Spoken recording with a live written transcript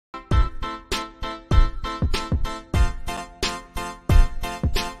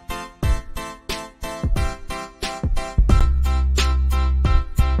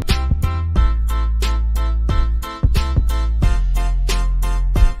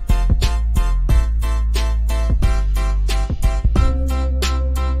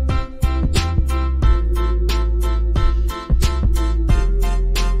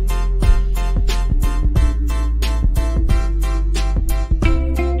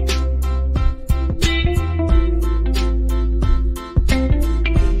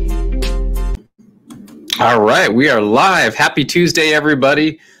All right, we are live. Happy Tuesday,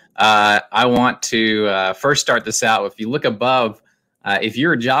 everybody. I want to first start this out. If you look above, if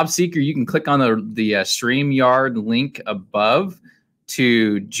you're a job seeker, you can click on the StreamYard link above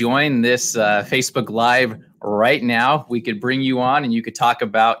to join this Facebook Live right now. We could bring you on and you could talk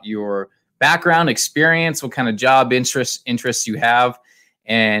about your background, experience, what kind of job interests you have,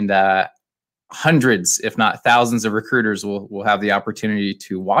 and hundreds, if not thousands of recruiters will have the opportunity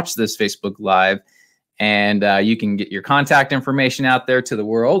to watch this Facebook Live. And you can get your contact information out there to the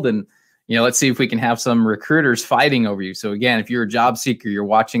world. And, let's see if we can have some recruiters fighting over you. So again, if you're a job seeker, you're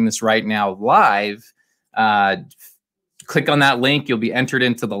watching this right now live, click on that link. You'll be entered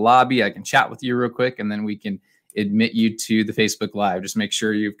into the lobby. I can chat with you real quick, and then we can admit you to the Facebook Live. Just make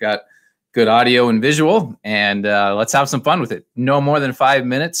sure you've got good audio and visual, and let's have some fun with it. No more than 5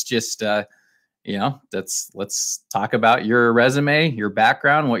 minutes. Just let's talk about your resume, your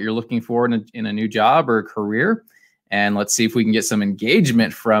background, what you're looking for in a new job or career. And let's see if we can get some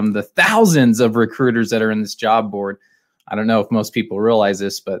engagement from the thousands of recruiters that are in this job board. I don't know if most people realize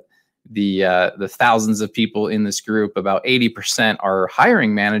this, but the thousands of people in this group, about 80% are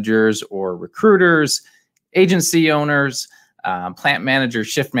hiring managers or recruiters, agency owners, plant managers,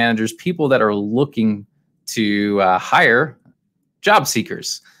 shift managers, people that are looking to hire job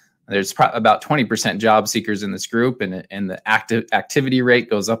seekers. There's about 20% job seekers in this group, and the activity rate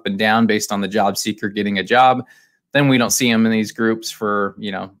goes up and down based on the job seeker getting a job. Then we don't see them in these groups for,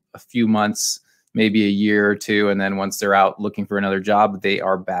 a few months, maybe a year or two. And then once they're out looking for another job, they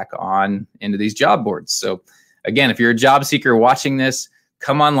are back on into these job boards. So again, if you're a job seeker watching this,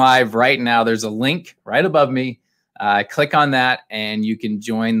 come on live right now. There's a link right above me. Click on that and you can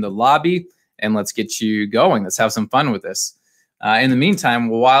join the lobby, and let's get you going. Let's have some fun with this. In the meantime,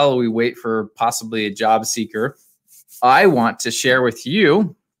 while we wait for possibly a job seeker, I want to share with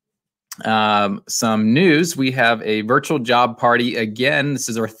you some news. We have a virtual job party again. This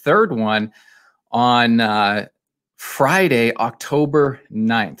is our third one on Friday, October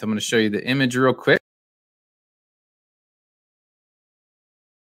 9th. I'm going to show you the image real quick.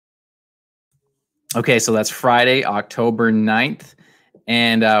 Okay, so that's Friday, October 9th.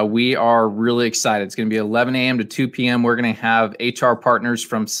 And we are really excited. It's going to be 11 a.m. to 2 p.m. We're going to have HR partners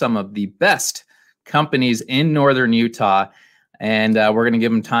from some of the best companies in Northern Utah. And we're going to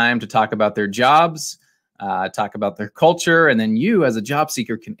give them time to talk about their jobs, talk about their culture. And then you, as a job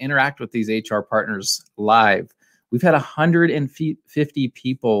seeker, can interact with these HR partners live. We've had 150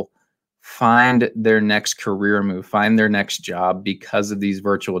 people find their next career move, find their next job because of these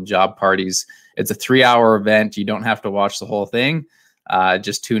virtual job parties. It's a 3-hour event. You don't have to watch the whole thing.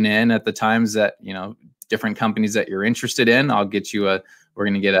 Just tune in at the times that, different companies that you're interested in. I'll get you we're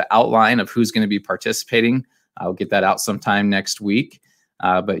going to get an outline of who's going to be participating. I'll get that out sometime next week.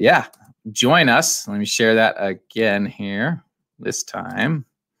 But yeah, join us. Let me share that again here. This time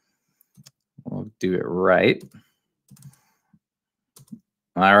we'll do it right.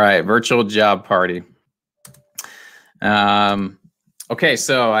 All right. Virtual job party. Okay.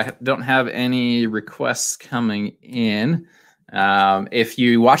 So I don't have any requests coming in. If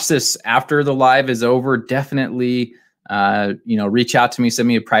you watch this after the live is over, definitely, reach out to me, send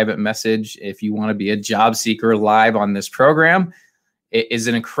me a private message. If you want to be a job seeker live on this program, it is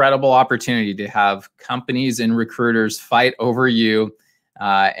an incredible opportunity to have companies and recruiters fight over you,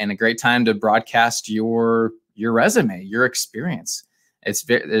 and a great time to broadcast your resume, your experience.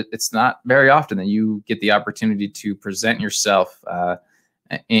 It's not very often that you get the opportunity to present yourself,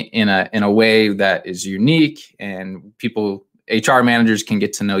 in a way that is unique, and HR managers can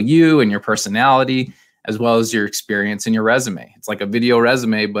get to know you and your personality, as well as your experience and your resume. It's like a video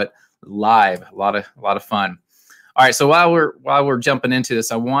resume, but live. A lot of fun. All right. So while we're jumping into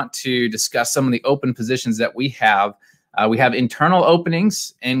this, I want to discuss some of the open positions that we have. We have internal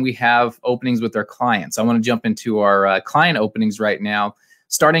openings and we have openings with our clients. I want to jump into our client openings right now,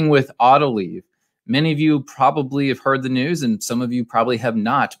 starting with Autoliv. Many of you probably have heard the news, and some of you probably have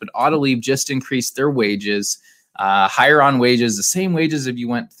not. But Autoliv just increased their wages. Hire on wages, the same wages if you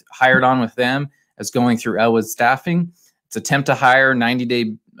went hired on with them as going through Elwood staffing. It's a temp to hire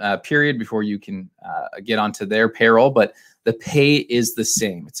 90-day period before you can get onto their payroll, but the pay is the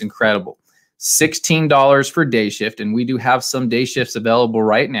same. It's incredible. $16 for day shift, and we do have some day shifts available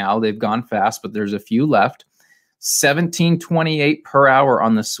right now. They've gone fast, but there's a few left. $17.28 per hour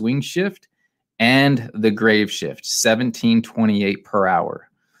on the swing shift and the grave shift, $17.28 per hour.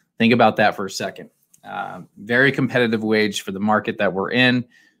 Think about that for a second. Very competitive wage for the market that we're in.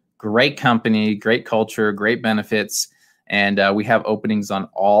 Great company, great culture, great benefits. And we have openings on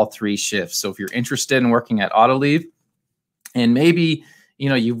all 3 shifts. So if you're interested in working at Autoliv, and maybe you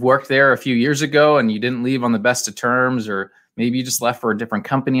know, you've worked there a few years ago and you didn't leave on the best of terms, or maybe you just left for a different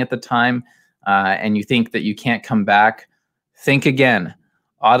company at the time, and you think that you can't come back, think again.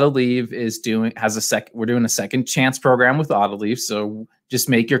 Autoliv we're doing a second chance program with Autoliv. So just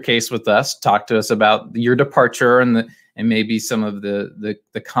make your case with us. Talk to us about your departure and maybe some of the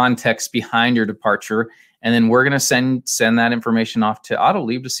context behind your departure. And then we're going to send that information off to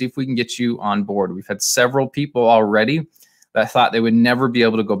Autoliv to see if we can get you on board. We've had several people already that thought they would never be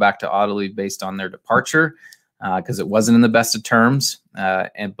able to go back to Autoliv based on their departure because it wasn't in the best of terms.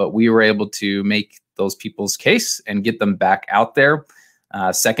 But we were able to make those people's case and get them back out there.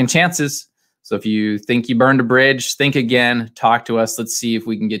 Second chances. So if you think you burned a bridge, think again, talk to us. Let's see if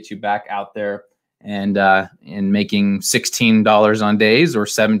we can get you back out there and making $16 on days or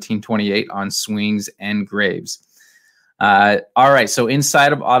 $17.28 on swings and graves. All right, so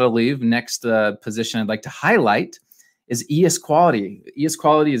inside of Autoliv, next position I'd like to highlight is ES Quality. ES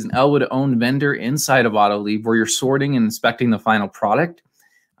Quality is an Elwood-owned vendor inside of Autoliv where you're sorting and inspecting the final product.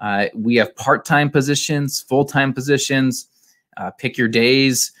 We have part-time positions, full-time positions, pick your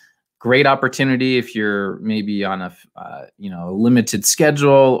days. Great opportunity if you're maybe on a limited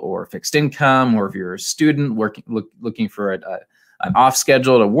schedule or fixed income, or if you're a student looking for an off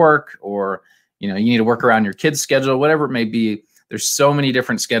schedule to work, or you need to work around your kid's schedule, whatever it may be. There's so many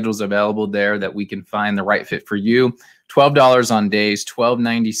different schedules available there that we can find the right fit for you. $12 on days,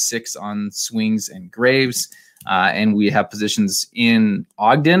 $12.96 on swings and graves, and we have positions in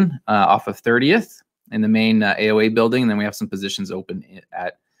Ogden off of 30th in the main AOA building, and then we have some positions open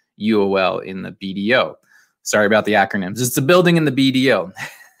at UOL in the BDO. Sorry about the acronyms. It's the building in the BDO.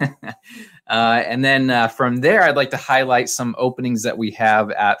 And then from there, I'd like to highlight some openings that we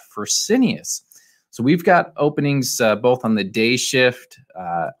have at Fresenius. So we've got openings both on the day shift,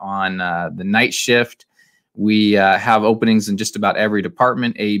 on the night shift. We have openings in just about every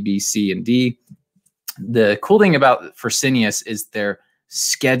department, A, B, C, and D. The cool thing about Fresenius is their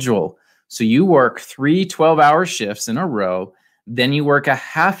schedule. So you work 3 12-hour shifts in a row, then you work a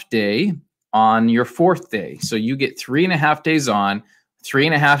half day on your 4th day. So you get 3.5 days on,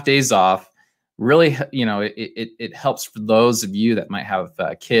 3.5 days off. Really, it helps for those of you that might have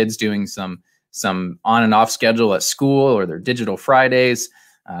kids doing some on and off schedule at school, or their digital Fridays,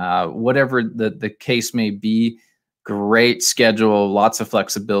 whatever the case may be. Great schedule, lots of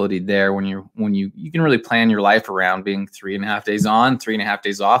flexibility there when you can really plan your life around being 3.5 days on, 3.5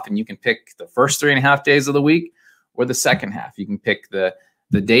 days off, and you can pick the first 3.5 days of the week or the second half. You can pick the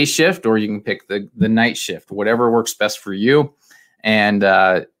day shift, or you can pick the night shift, whatever works best for you. And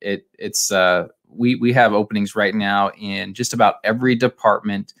we have openings right now in just about every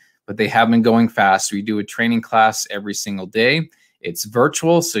department, but they have been going fast. We do a training class every single day. It's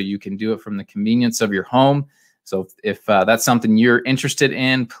virtual, so you can do it from the convenience of your home. So if that's something you're interested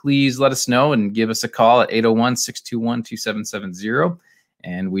in, please let us know and give us a call at 801-621-2770,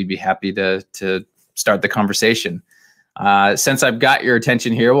 and we'd be happy to start the conversation. Since I've got your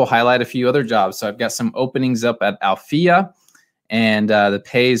attention here, we'll highlight a few other jobs. So I've got some openings up at Alphia, and the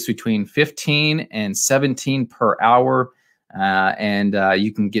pay is between 15 and 17 per hour, and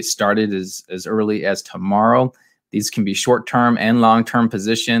you can get started as early as tomorrow. These can be short-term and long-term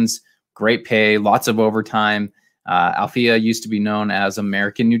positions. Great pay, lots of overtime. Alphia used to be known as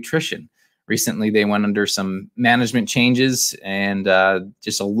American Nutrition. Recently, they went under some management changes, and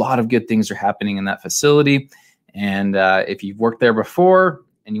just a lot of good things are happening in that facility. And if you've worked there before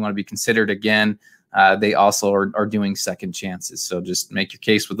and you want to be considered again, they also are doing second chances. So just make your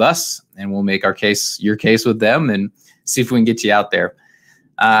case with us, and we'll make your case with them, and see if we can get you out there.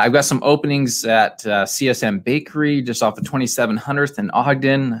 I've got some openings at CSM Bakery just off of 2700th in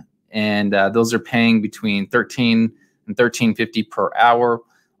Ogden, and those are paying between $13 and $13.50 per hour.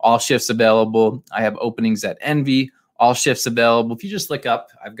 All shifts available. I have openings at Envy, all shifts available. If you just look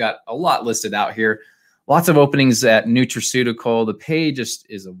up, I've got a lot listed out here. Lots of openings at Nutraceutical. The pay just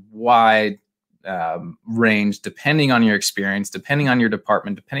is a wide range depending on your experience, depending on your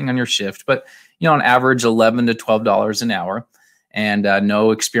department, depending on your shift. But on average, $11 to $12 an hour, and no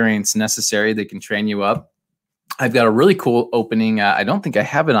experience necessary. They can train you up. I've got a really cool opening. I don't think I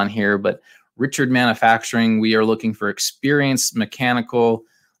have it on here, but Richard Manufacturing. We are looking for experienced mechanical,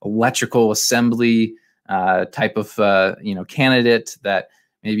 electrical assembly type of candidate that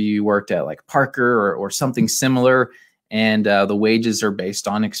maybe you worked at like Parker or something similar, and the wages are based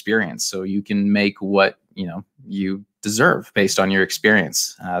on experience. So you can make what you deserve based on your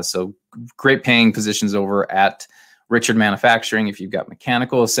experience. So great paying positions over at Richard Manufacturing. If you've got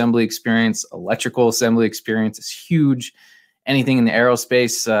mechanical assembly experience, electrical assembly experience is huge. Anything in the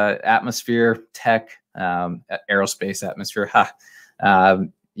aerospace atmosphere, tech, aerospace atmosphere,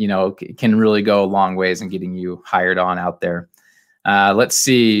 you know, can really go a long ways in getting you hired on out there. Let's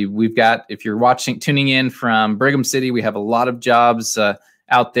see, we've got, if you're tuning in from Brigham City, we have a lot of jobs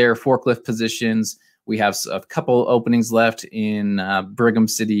out there, forklift positions. We have a couple openings left in Brigham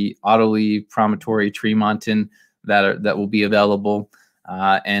City, Autoliv, Promontory, Tremonton that will be available.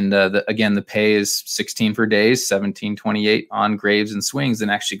 Again, the pay is 16 for days, 17.28 on Graves and Swings,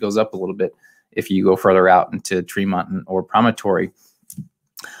 and actually goes up a little bit if you go further out into Tremonton or Promontory.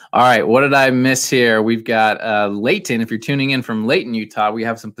 All right, what did I miss here? We've got Layton. If you're tuning in from Layton, Utah, we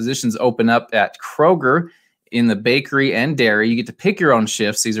have some positions open up at Kroger in the bakery and dairy. You get to pick your own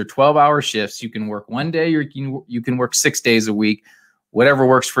shifts. These are 12-hour shifts. You can work one day or you can work 6 days a week. Whatever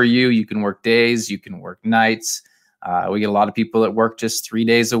works for you. You can work days. You can work nights. We get a lot of people that work just 3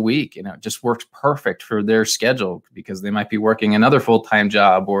 days a week, and it just works perfect for their schedule because they might be working another full-time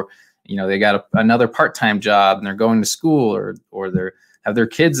job, or you know, they got another part-time job and they're going to school, or they have their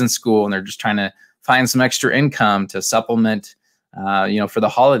kids in school and they're just trying to find some extra income to supplement, you know, for the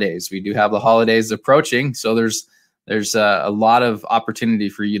holidays. We do have the holidays approaching, so there's a lot of opportunity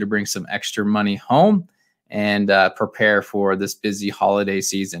for you to bring some extra money home and prepare for this busy holiday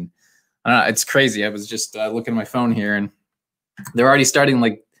season. It's crazy. I was just looking at my phone here, and they're already starting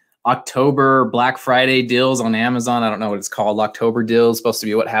like October Black Friday deals on Amazon. I don't know what it's called. October deals, supposed to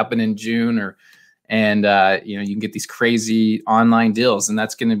be what happened in June, and you know, you can get these crazy online deals, and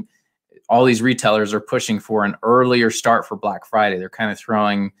that's going to, all these retailers are pushing for an earlier start for Black Friday. They're kind of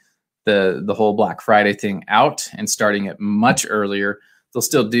throwing the whole Black Friday thing out and starting it much earlier. They'll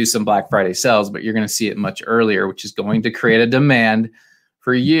still do some Black Friday sales, but you're going to see it much earlier, which is going to create a demand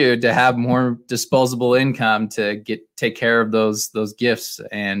for you to have more disposable income to take care of those gifts.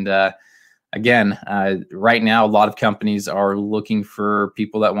 And again, right now, a lot of companies are looking for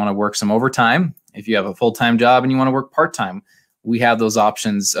people that want to work some overtime. If you have a full-time job and you want to work part-time, we have those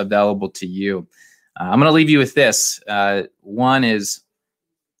options available to you. I'm going to leave you with this. One is,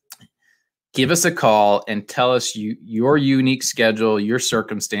 give us a call and tell us your unique schedule, your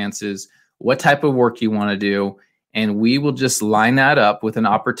circumstances, what type of work you want to do, and we will just line that up with an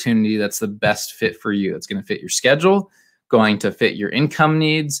opportunity that's the best fit for you. It's going to fit your schedule, going to fit your income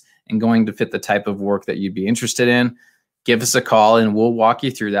needs, and going to fit the type of work that you'd be interested in. Give us a call and we'll walk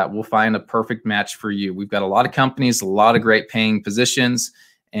you through that. We'll find a perfect match for you. We've got a lot of companies, a lot of great paying positions,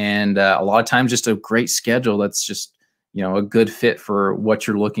 and a lot of times just a great schedule that's just, you know, a good fit for what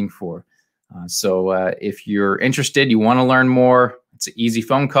you're looking for. So if you're interested, you want to learn more, it's an easy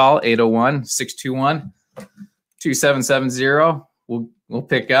phone call, 801-621-2770. We'll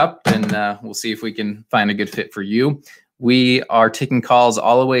pick up and we'll see if we can find a good fit for you. We are taking calls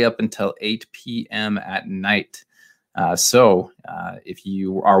all the way up until 8 p.m. at night. So if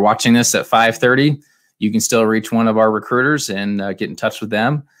you are watching this at 5:30, you can still reach one of our recruiters and get in touch with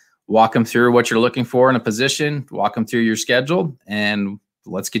them, walk them through what you're looking for in a position, walk them through your schedule, and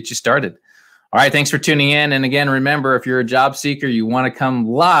let's get you started. All right, thanks for tuning in. And again, remember, if you're a job seeker, you want to come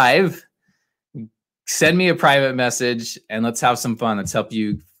live, send me a private message and let's have some fun. Let's help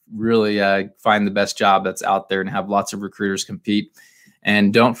you really find the best job that's out there and have lots of recruiters compete.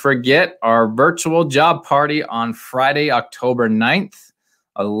 And don't forget our virtual job party on Friday, October 9th,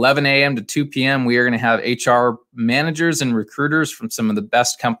 11 a.m. to 2 p.m. We are going to have HR managers and recruiters from some of the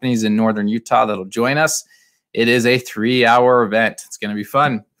best companies in Northern Utah that'll join us. It is a 3-hour event. It's going to be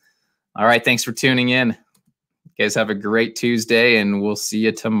fun. All right, thanks for tuning in. You guys have a great Tuesday, and we'll see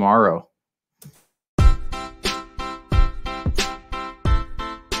you tomorrow.